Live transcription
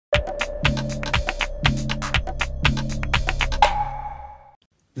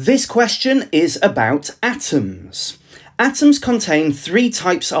This question is about atoms. Atoms contain three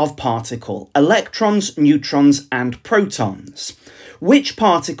types of particle: electrons, neutrons, and protons. Which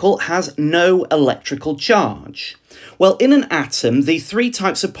particle has no electrical charge? Well, in an atom, the three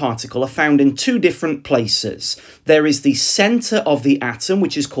types of particle are found in two different places. There is the centre of the atom,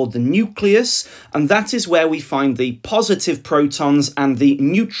 which is called the nucleus, and that is where we find the positive protons and the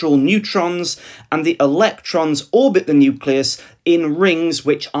neutral neutrons, and the electrons orbit the nucleus in rings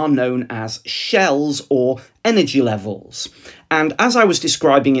which are known as shells or energy levels. And as I was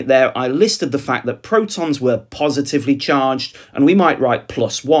describing it there, I listed the fact that protons were positively charged, and we might write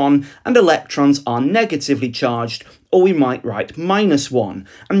 +1, and electrons are negatively charged, or we might write -1.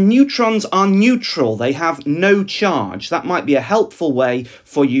 And neutrons are neutral, they have no charge. That might be a helpful way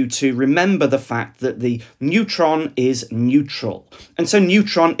for you to remember the fact that the neutron is neutral. And so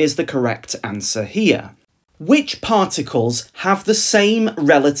neutron is the correct answer here. Which particles have the same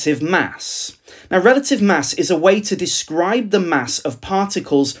relative mass? Now, relative mass is a way to describe the mass of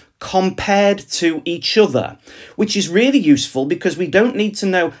particles compared to each other, which is really useful because we don't need to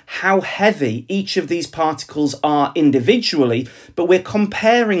know how heavy each of these particles are individually, but we're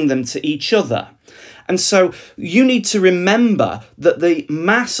comparing them to each other. And so you need to remember that the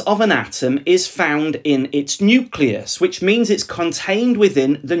mass of an atom is found in its nucleus, which means it's contained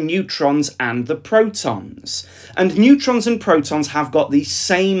within the neutrons and the protons. And neutrons and protons have got the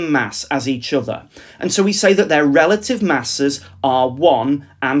same mass as each other. And so we say that their relative masses are 1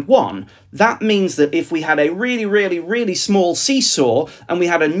 and 1. That means that if we had a really small seesaw and we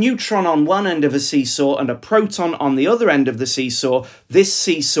had a neutron on one end of a seesaw and a proton on the other end of the seesaw, this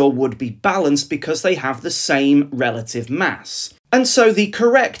seesaw would be balanced because they have the same relative mass. And so the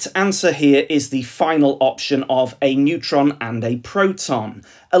correct answer here is the final option of a neutron and a proton.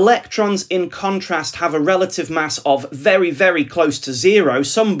 Electrons, in contrast, have a relative mass of very close to 0.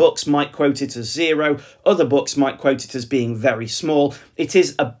 Some books might quote it as 0, other books might quote it as being very small. It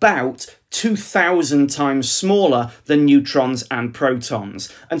is about 2,000 times smaller than neutrons and protons.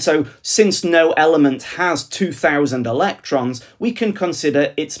 And so, since no element has 2,000 electrons, we can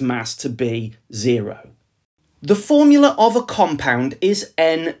consider its mass to be 0. The formula of a compound is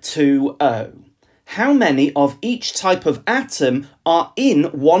N2O. How many of each type of atom are in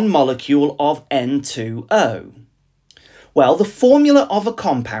one molecule of N2O? Well, the formula of a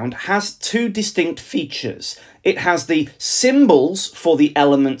compound has two distinct features. It has the symbols for the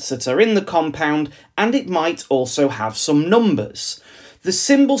elements that are in the compound, and it might also have some numbers. The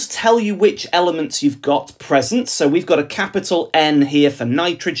symbols tell you which elements you've got present. So we've got a capital N here for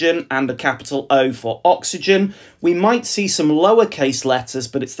nitrogen and a capital O for oxygen. We might see some lowercase letters,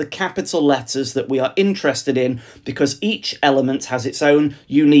 but it's the capital letters that we are interested in because each element has its own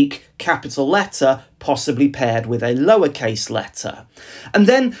unique capital letter, possibly paired with a lowercase letter. And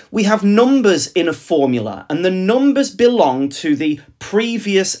then we have numbers in a formula, and the numbers belong to the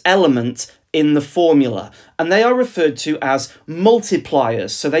previous element in the formula, and they are referred to as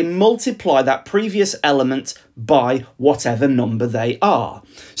multipliers. So they multiply that previous element by whatever number they are.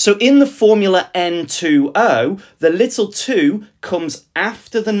 So in the formula N2O, the little 2 comes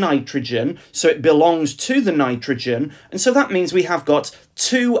after the nitrogen, so it belongs to the nitrogen, and so that means we have got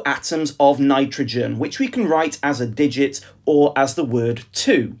 2 atoms of nitrogen, which we can write as a digit or as the word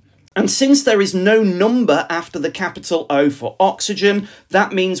 2. And since there is no number after the capital O for oxygen,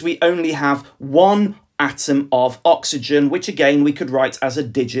 that means we only have 1 atom of oxygen, which again we could write as a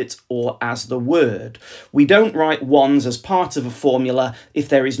digit or as the word. We don't write ones as part of a formula. If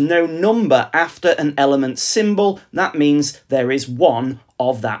there is no number after an element symbol, that means there is 1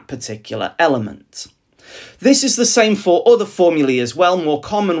 of that particular element. This is the same for other formulae as well, more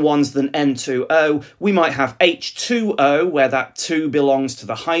common ones than N2O. We might have H2O, where that 2 belongs to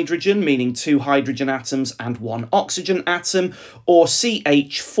the hydrogen, meaning 2 hydrogen atoms and 1 oxygen atom, or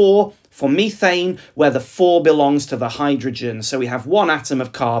CH4 for methane, where the 4 belongs to the hydrogen. So we have 1 atom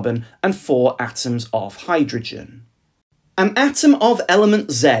of carbon and 4 atoms of hydrogen. An atom of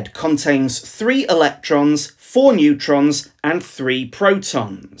element Z contains 3 electrons, 4 neutrons, and 3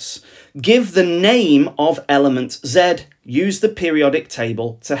 protons. Give the name of element Z. Use the periodic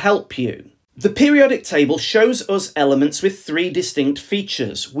table to help you. The periodic table shows us elements with 3 distinct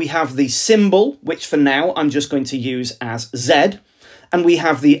features. We have the symbol, which for now I'm just going to use as Z, and we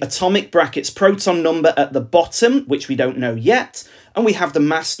have the atomic brackets proton number at the bottom, which we don't know yet, and we have the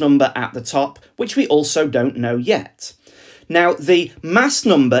mass number at the top, which we also don't know yet. Now, the mass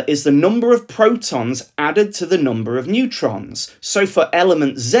number is the number of protons added to the number of neutrons. So for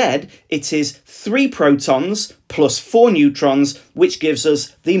element Z, it is 3 protons plus 4 neutrons, which gives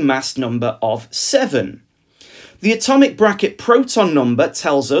us the mass number of 7. The atomic bracket proton number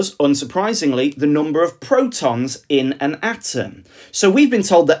tells us, unsurprisingly, the number of protons in an atom. So we've been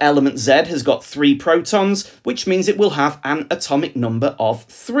told that element Z has got 3 protons, which means it will have an atomic number of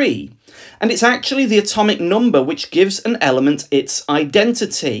 3. And it's actually the atomic number which gives an element its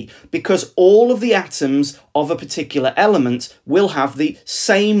identity, because all of the atoms of a particular element will have the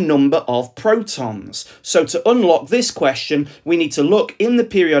same number of protons. So to unlock this question, we need to look in the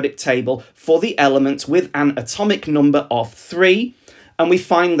periodic table for the element with an atomic number of 3, and we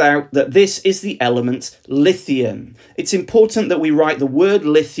find out that this is the element lithium. It's important that we write the word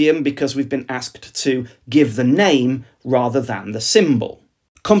lithium because we've been asked to give the name rather than the symbol.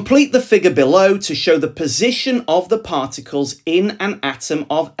 Complete the figure below to show the position of the particles in an atom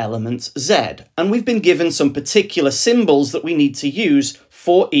of element Z, and we've been given some particular symbols that we need to use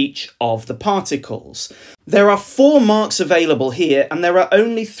for each of the particles. There are 4 marks available here, and there are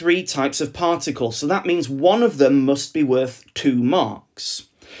only 3 types of particles, so that means one of them must be worth 2 marks.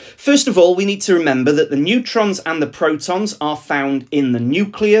 First of all, we need to remember that the neutrons and the protons are found in the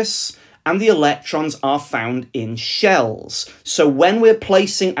nucleus, and the electrons are found in shells. So when we're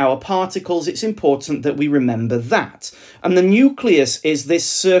placing our particles, it's important that we remember that. And the nucleus is this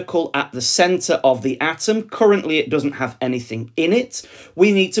circle at the centre of the atom. Currently, it doesn't have anything in it.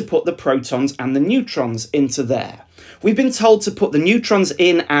 We need to put the protons and the neutrons into there. We've been told to put the neutrons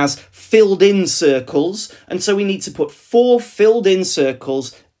in as filled-in circles, and so we need to put 4 filled-in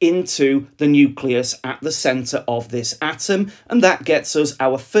circles into the nucleus at the centre of this atom, and that gets us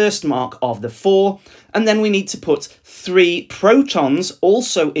our first mark of the 4, and then we need to put 3 protons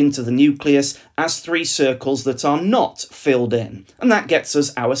also into the nucleus as 3 circles that are not filled in, and that gets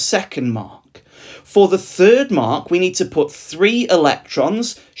us our second mark. For the third mark, we need to put 3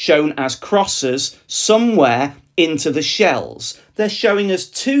 electrons, shown as crosses, somewhere into the shells. They're showing us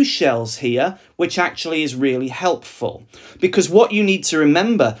 2 shells here, which actually is really helpful, because what you need to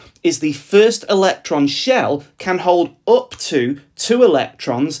remember is the first electron shell can hold up to 2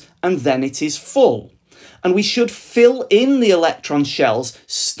 electrons, and then it is full. And we should fill in the electron shells,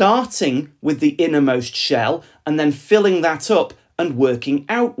 starting with the innermost shell, and then filling that up and working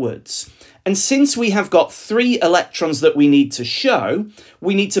outwards. And since we have got 3 electrons that we need to show,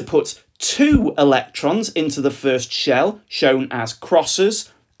 we need to put 2 electrons into the first shell, shown as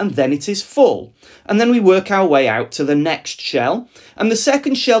crosses, and then it is full. And then we work our way out to the next shell, and the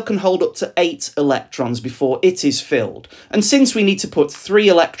second shell can hold up to 8 electrons before it is filled. And since we need to put 3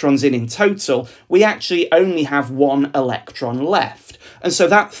 electrons in total, we actually only have 1 electron left. And so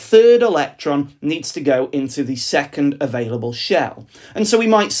that third electron needs to go into the second available shell. And so we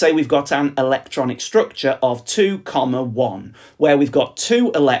might say we've got an electronic structure of 2, 1, where we've got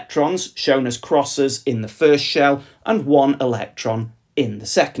 2 electrons shown as crosses in the first shell and 1 electron in the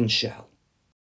second shell.